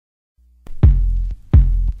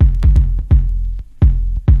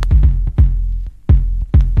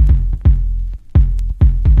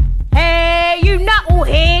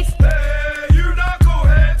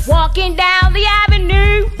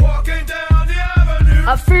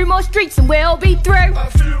A few more streets and we'll be through. A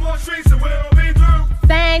few more streets and we'll be through.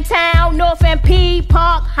 Fangtown, North and P,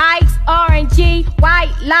 Park Heights, R&G,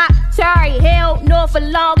 White Lock, Cherry Hill, North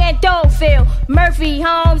Long and Dolefield, Murphy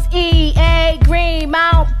Homes, EA,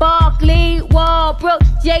 Greenmount, Barkley, Walbrook,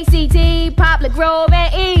 JCT, Poplar Grove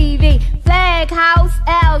and Evie, Flag House,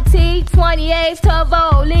 LT, 28th,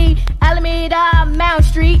 Tivoli, Alameda, Mount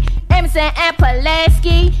Street, Emerson and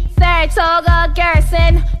Pulaski, Saratoga,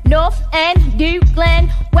 Garrison, North and Duke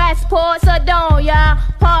Glen, Westport, Sedonia,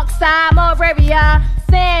 Parkside, Moravia,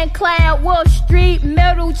 St. Clair, Wolf Street,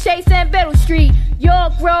 Middle Chase and Biddle Street,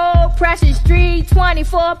 York Road, Precious Street,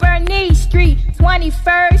 24th Bernice Street,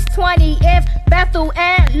 21st, 20th, Bethel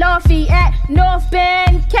and Lafayette, North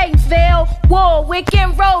Bend, Catonsville, Warwick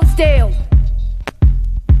and Rosedale.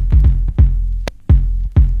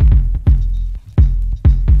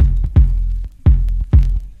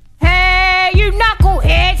 Hey, you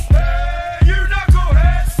knuckleheads! Hey, you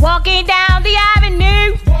knuckleheads! Walking down the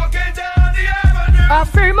avenue. Walking down the avenue. A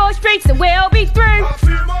few more streets and we'll be through. A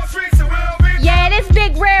few more streets and we'll be through. Yeah, this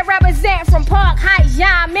big red represent from Park Heights, you know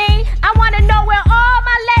what I mean? I wanna know where all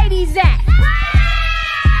my ladies at.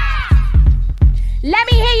 Let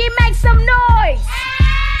me hear you make some noise.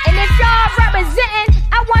 And if y'all representing,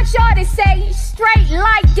 I want y'all to say straight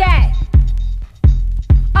like that.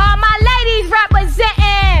 All my ladies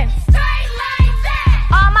representing. Straight like that.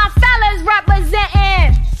 All my fellas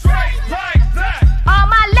representing. Straight like that. All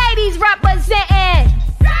my ladies representing.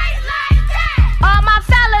 Straight like that. All my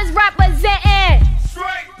fellas representing.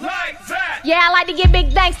 Straight like that. Yeah, I like to give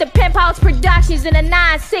big thanks to Pimp House Productions in the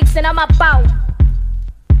 9-6, and I'm about.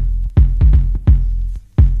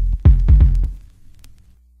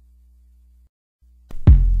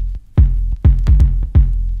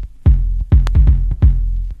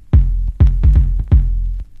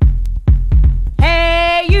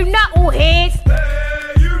 Hey, you knuckleheads!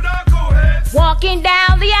 Hey, you knuckleheads! Walking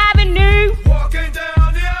down the avenue. Walking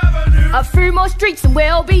down the avenue. A few more streets and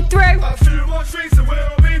we'll be through. A few more streets and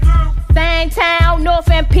we'll be through. Fangtown, North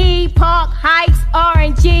and P, Park Heights,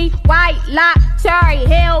 R&G, White Lock, Cherry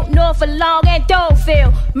Hill, North Long and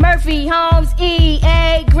Dolefield, Murphy Homes,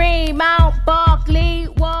 EA, Greenmount, Barkley,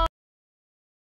 Wall.